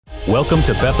Welcome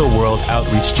to Bethel World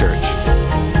Outreach Church.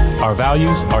 Our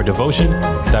values are devotion,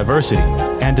 diversity,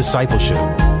 and discipleship.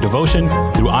 Devotion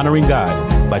through honoring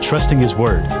God by trusting His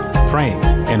Word, praying,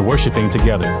 and worshiping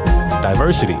together.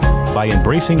 Diversity by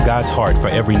embracing God's heart for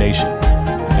every nation.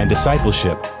 And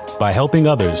discipleship by helping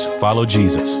others follow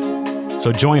Jesus.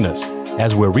 So join us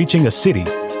as we're reaching a city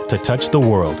to touch the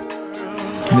world.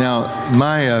 Now,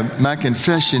 my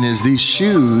confession is these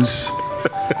shoes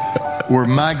were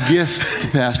my gift to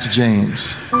Pastor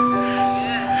James.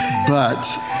 But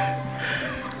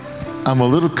I'm a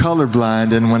little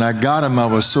colorblind, and when I got them, I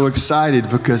was so excited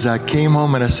because I came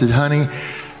home and I said, honey,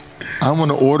 I want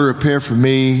to order a pair for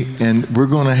me, and we're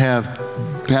going to have,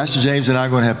 Pastor James and I are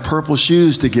going to have purple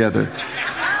shoes together.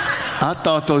 I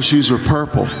thought those shoes were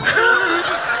purple.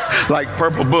 Like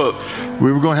Purple Book.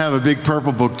 We were going to have a big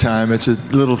Purple Book time. It's a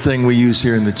little thing we use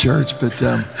here in the church, but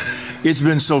it's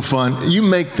been so fun. You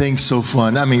make things so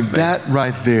fun. I mean, that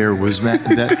right there was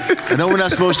that. I know we're not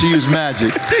supposed to use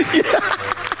magic,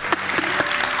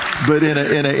 but in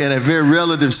a very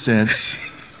relative sense.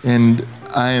 And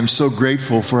I am so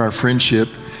grateful for our friendship.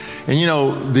 And you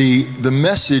know, the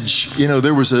message. You know,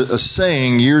 there was a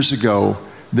saying years ago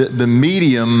that the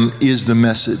medium is the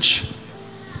message.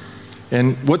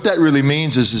 And what that really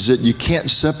means is that you can't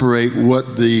separate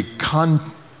what the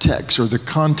context or the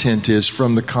content is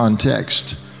from the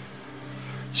context.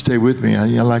 Stay with me. I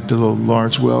like the little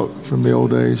Lawrence Welk from the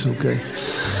old days. Okay.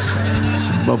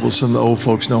 Some bubbles. Some of the old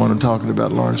folks know what I'm talking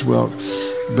about, Lawrence Welk.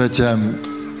 But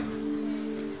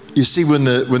you see, when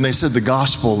they said the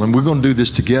gospel, and we're going to do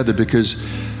this together because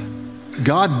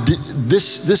God,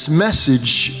 this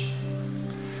message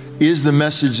is the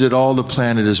message that all the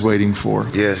planet is waiting for.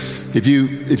 Yes. If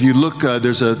you look,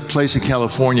 there's a place in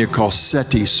California called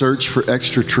SETI, Search for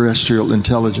Extraterrestrial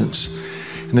Intelligence.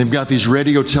 And they've got these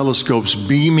radio telescopes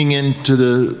beaming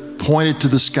pointed to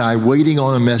the sky, waiting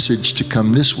on a message to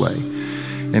come this way.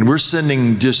 And we're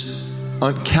sending just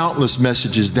countless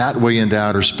messages that way into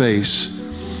outer space.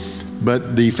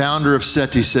 But the founder of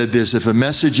SETI said this: if a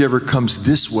message ever comes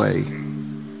this way,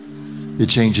 it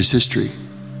changes history.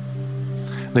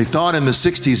 They thought in the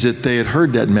 60s that they had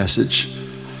heard that message,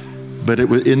 but it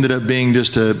ended up being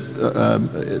just a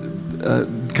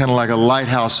kind of like a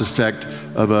lighthouse effect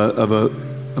of a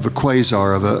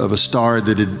quasar, of a star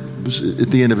that was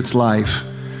at the end of its life.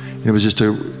 And it was just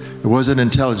it wasn't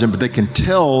intelligent, but they can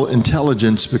tell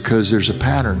intelligence because there's a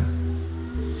pattern.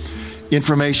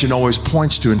 Information always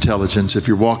points to intelligence. If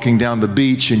you're walking down the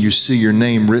beach and you see your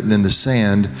name written in the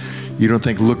sand, you don't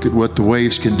think, look at what the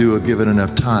waves can do given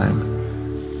enough time.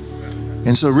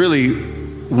 And so really,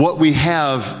 what we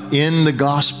have in the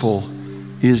gospel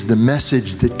is the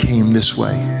message that came this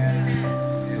way.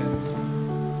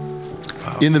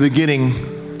 In the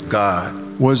beginning,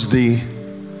 God was the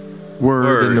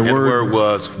Word, and the Word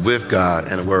was with God,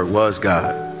 and the Word was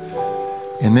God.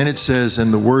 And then it says,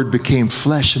 and the Word became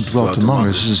flesh and dwelt among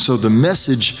us. And so the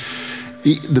message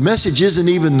isn't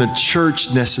even the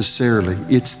church necessarily.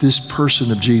 It's this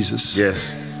person of Jesus.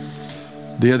 Yes.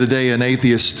 The other day, an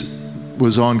atheist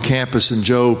was on campus, and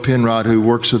Joe Penrod, who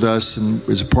works with us and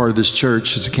is a part of this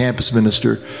church as a campus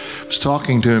minister, was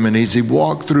talking to him, and as he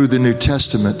walked through the New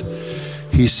Testament,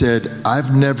 he said,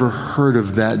 I've never heard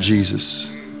of that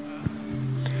Jesus.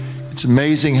 It's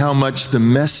amazing how much the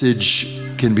message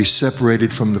can be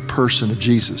separated from the person of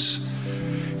Jesus.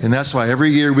 And that's why every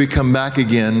year we come back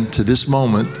again to this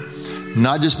moment,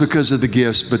 not just because of the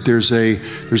gifts, but there's a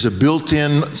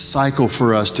built-in cycle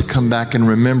for us to come back and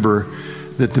remember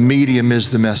that the medium is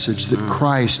the message, that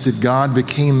Christ, that God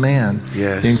became man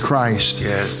in Christ.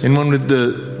 Yes. And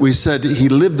when we said he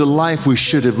lived the life we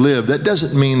should have lived, that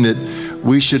doesn't mean that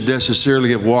we should necessarily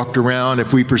have walked around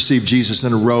if we perceived Jesus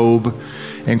in a robe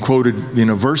and quoted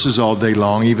verses all day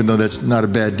long, even though that's not a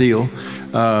bad deal.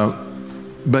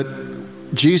 But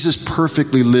Jesus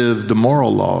perfectly lived the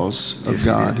moral laws of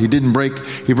God. He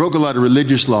broke a lot of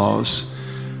religious laws,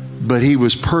 but he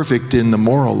was perfect in the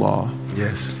moral law.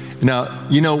 Yes. Now,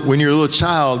 when you're a little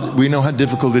child, we know how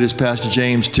difficult it is, Pastor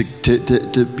James, to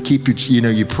keep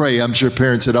you pray. I'm sure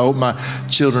parents said, I hope my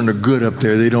children are good up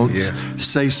there. They don't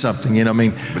say something,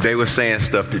 But they were saying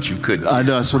stuff that you couldn't. I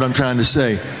know, that's what I'm trying to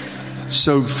say.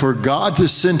 So for God to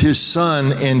send his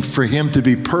son and for him to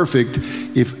be perfect,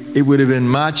 if it would have been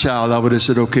my child, I would have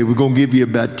said, okay, we're going to give you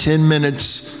about 10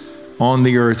 minutes on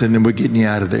the earth and then we're getting you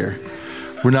out of there.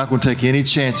 We're not going to take any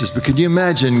chances. But can you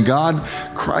imagine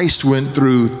Christ went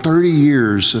through 30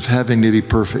 years of having to be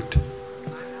perfect,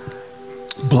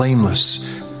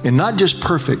 blameless, and not just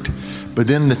perfect, but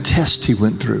then the test he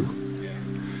went through,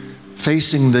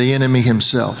 facing the enemy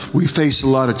himself. We face a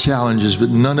lot of challenges, but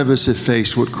none of us have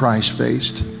faced what Christ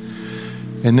faced.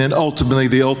 And then ultimately,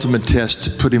 the ultimate test,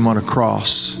 to put him on a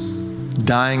cross,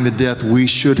 dying the death we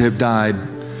should have died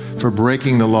for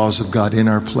breaking the laws of God in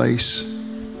our place.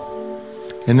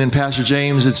 And then Pastor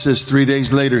James, it says 3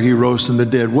 days later, he rose from the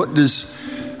dead. What does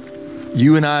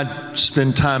you and I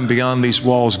spend time beyond these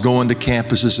walls, going to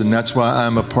campuses, and that's why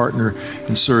I'm a partner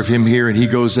and serve him here, and he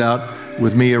goes out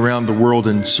with me around the world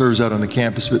and serves out on the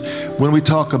campus. But when we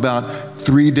talk about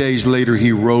 3 days later,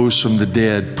 he rose from the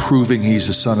dead, proving he's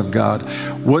the Son of God.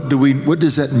 What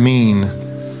does that mean?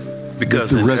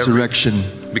 Because the resurrection.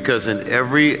 Because in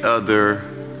every other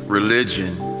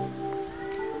religion,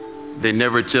 they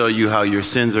never tell you how your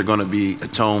sins are going to be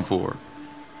atoned for.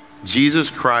 Jesus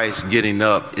Christ getting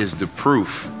up is the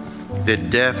proof that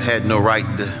death had no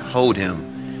right to hold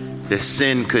him, that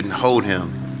sin couldn't hold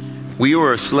him. We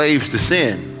were slaves to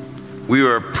sin. We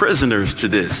were prisoners to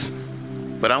this.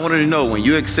 But I wanted to know, when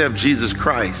you accept Jesus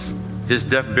Christ, his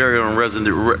death, burial, and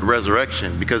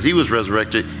resurrection, because he was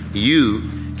resurrected, you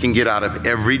can get out of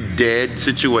every dead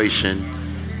situation,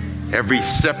 every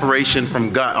separation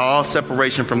from God, all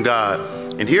separation from God.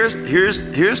 And here's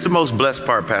the most blessed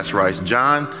part, Pastor Rice.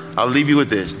 John, I'll leave you with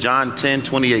this. John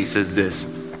 10:28 says this.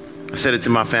 I said it to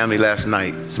my family last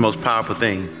night. It's the most powerful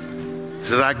thing. It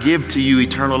says, I give to you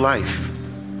eternal life.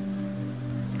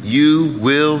 You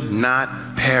will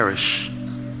not perish.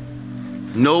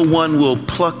 No one will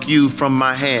pluck you from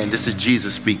my hand. This is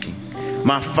Jesus speaking.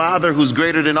 My Father, who's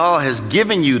greater than all, has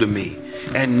given you to me,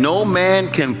 and no man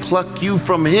can pluck you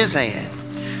from his hand.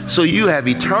 So you have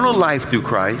eternal life through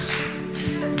Christ.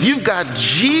 You've got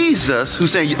Jesus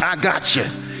who's saying, I got you.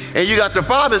 And you got the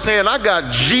Father saying, I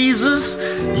got Jesus,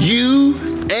 you,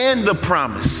 and the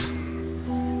promise.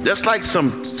 That's like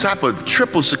some type of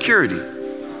triple security.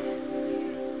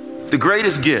 The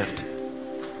greatest gift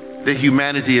that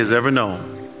humanity has ever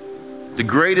known. The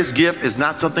greatest gift is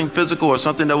not something physical or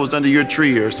something that was under your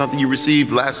tree or something you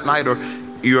received last night or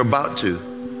you're about to.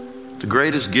 The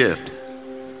greatest gift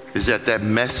is that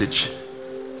message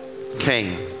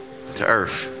came to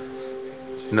earth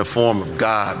in the form of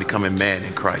God becoming man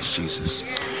in Christ Jesus.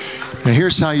 Now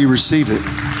here's how you receive it.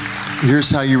 Here's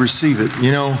how you receive it.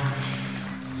 You know,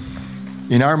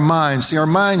 in our minds, our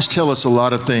minds tell us a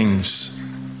lot of things.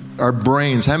 Our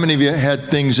brains, how many of you had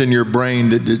things in your brain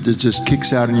that just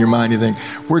kicks out in your mind? You think,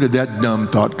 where did that dumb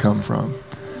thought come from?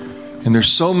 And there's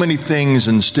so many things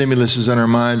and stimuluses in our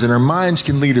minds, and our minds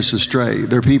can lead us astray.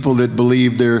 There are people that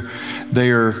believe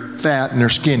they are fat and they're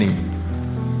skinny.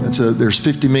 There's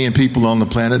 50 million people on the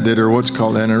planet that are what's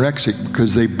called anorexic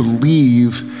because they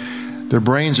believe their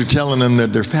brains are telling them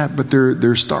that they're fat, but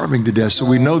they're starving to death. So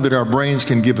we know that our brains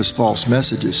can give us false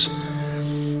messages.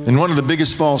 And one of the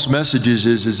biggest false messages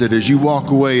is that as you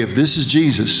walk away, if this is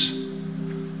Jesus,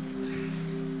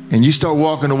 and you start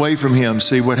walking away from him,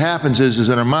 see what happens is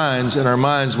in our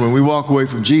minds, when we walk away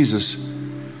from Jesus,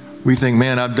 we think,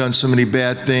 man, I've done so many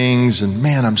bad things, and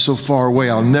man, I'm so far away,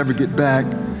 I'll never get back.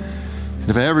 And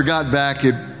if I ever got back,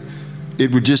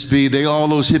 it would just be, all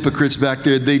those hypocrites back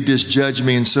there, they just judge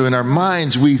me. And so in our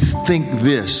minds, we think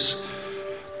this,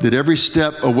 that every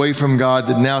step away from God,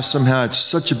 that now somehow it's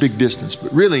such a big distance.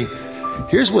 But really,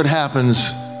 here's what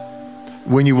happens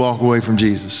when you walk away from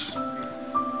Jesus.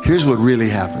 Here's what really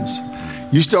happens.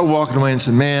 You start walking away and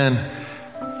say, man,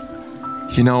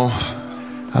 you know,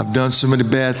 I've done so many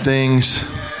bad things.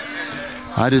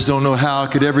 I just don't know how I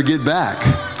could ever get back.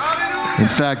 In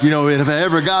fact, you know, if I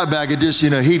ever got back,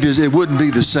 it wouldn't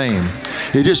be the same.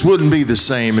 It just wouldn't be the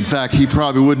same. In fact, he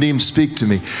probably wouldn't even speak to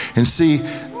me. And see,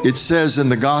 it says in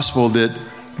the gospel that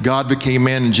God became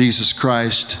man in Jesus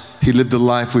Christ. He lived the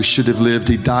life we should have lived.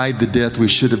 He died the death we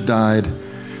should have died.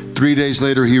 3 days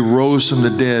later, he rose from the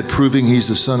dead, proving he's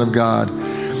the Son of God.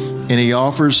 And he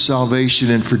offers salvation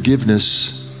and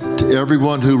forgiveness to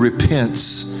everyone who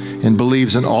repents and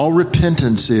believes. And all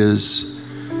repentance is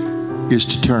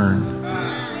to turn.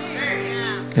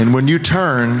 And when you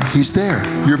turn, he's there.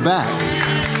 You're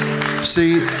back.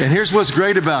 See, and here's what's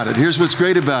great about it.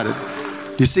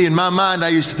 You see, in my mind, I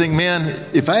used to think, man,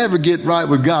 if I ever get right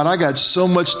with God, I got so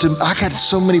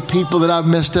many people that I've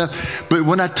messed up. But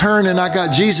when I turn and I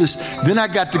got Jesus, then I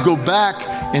got to go back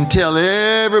and tell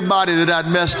everybody that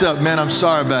I'd messed up, man, I'm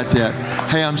sorry about that.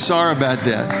 Hey, I'm sorry about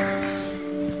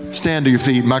that. Stand to your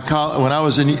feet.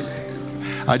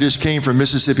 I just came from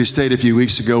Mississippi State a few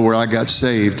weeks ago where I got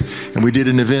saved, and we did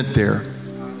an event there.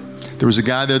 There was a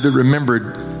guy there that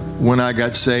remembered when I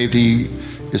got saved. He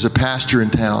is a pastor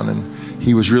in town, and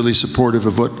he was really supportive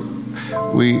of what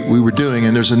we were doing.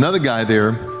 And there's another guy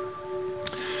there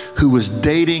who was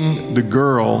dating the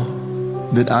girl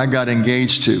that I got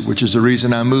engaged to, which is the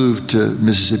reason I moved to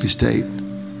Mississippi State.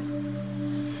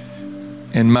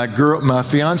 And my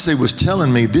fiance was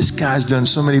telling me, this guy's done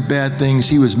so many bad things.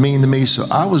 He was mean to me, so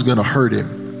I was going to hurt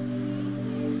him.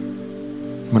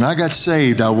 When I got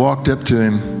saved, I walked up to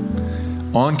him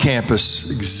on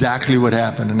campus, exactly what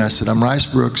happened. And I said, I'm Rice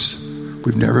Brooks.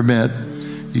 We've never met.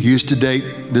 You used to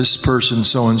date this person,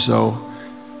 so-and-so.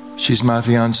 She's my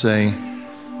fiance.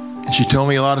 And she told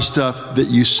me a lot of stuff that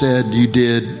you said you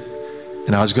did,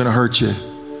 and I was going to hurt you.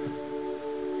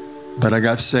 But I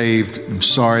got saved. I'm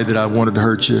sorry that I wanted to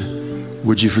hurt you.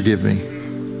 Would you forgive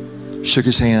me? Shook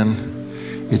his hand.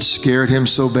 It scared him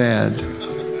so bad.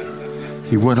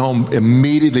 He went home,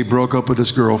 immediately broke up with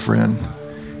his girlfriend.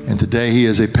 And today he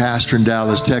is a pastor in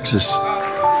Dallas, Texas.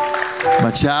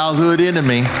 My childhood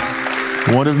enemy,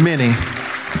 one of many.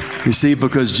 You see,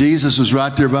 because Jesus was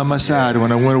right there by my side.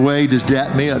 When I went away, he just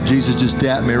dapped me up. Jesus just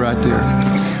dapped me right there.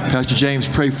 Pastor James,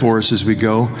 pray for us as we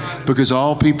go. Because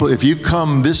all people, if you've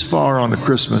come this far on a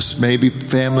Christmas, maybe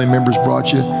family members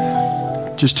brought you,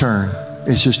 just turn.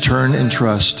 It's just turn and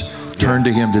trust. Turn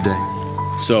to him today.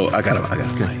 So I got it.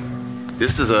 Okay.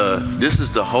 This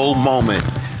is the whole moment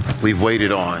we've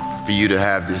waited on for you to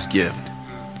have this gift.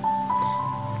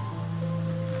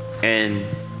 And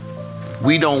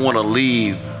we don't want to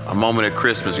leave a moment at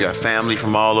Christmas. We got family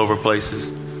from all over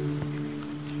places.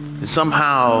 And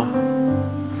somehow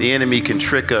the enemy can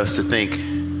trick us to think,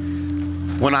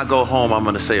 when I go home, I'm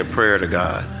going to say a prayer to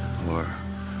God. Or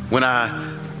when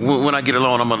I get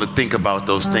alone, I'm going to think about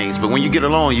those things. But when you get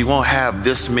alone, you won't have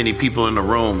this many people in the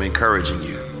room encouraging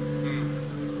you.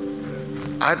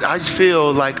 I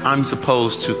feel like I'm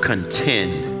supposed to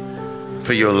contend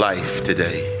for your life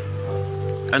today.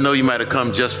 I know you might have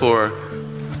come just for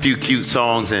a few cute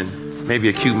songs and maybe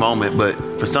a cute moment, but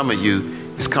for some of you,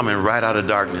 it's coming right out of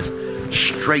darkness,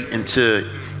 straight into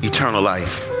eternal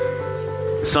life.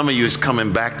 Some of you is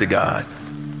coming back to God.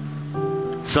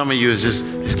 Some of you is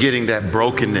just getting that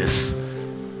brokenness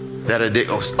that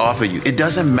off of you. It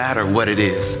doesn't matter what it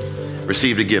is.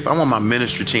 Receive the gift. I want my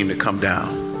ministry team to come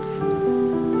down.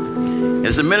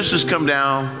 As the ministers come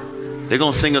down, they're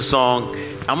going to sing a song.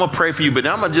 I'm going to pray for you, but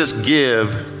I'm going to just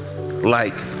give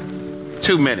like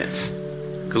 2 minutes,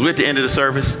 because we're at the end of the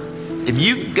service. If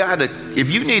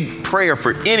you need prayer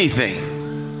for anything,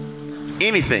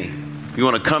 you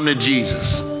want to come to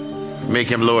Jesus, make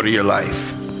him Lord of your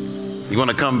life. You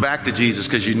want to come back to Jesus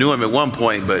because you knew him at one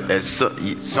point, but as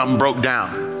something broke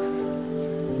down.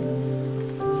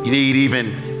 You need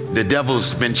even, the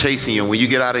devil's been chasing you. And when you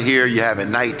get out of here, you're having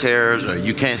night terrors or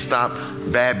you can't stop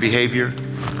bad behavior.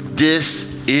 This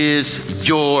is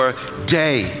your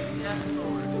day.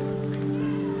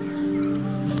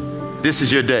 This is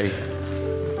your day.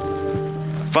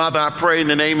 Father, I pray in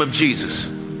the name of Jesus.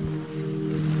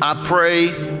 I pray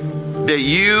that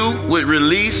you would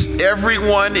release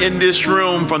everyone in this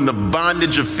room from the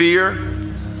bondage of fear,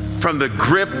 from the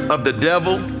grip of the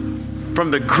devil, from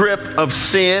the grip of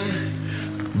sin.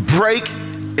 Break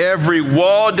every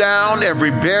wall down,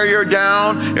 every barrier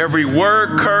down, every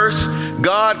word curse.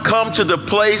 God, come to the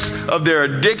place of their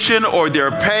addiction or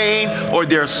their pain or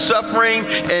their suffering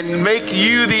and make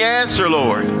you the answer,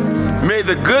 Lord. May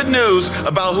the good news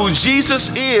about who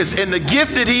Jesus is and the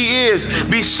gift that he is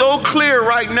be so clear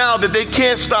right now that they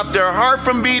can't stop their heart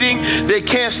from beating, they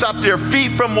can't stop their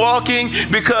feet from walking,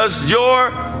 because your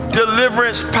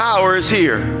deliverance power is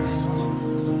here.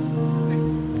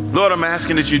 Lord, I'm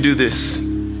asking that you do this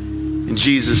in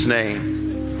Jesus'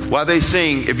 name. While they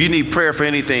sing, if you need prayer for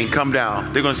anything, come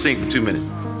down. They're going to sing for 2 minutes.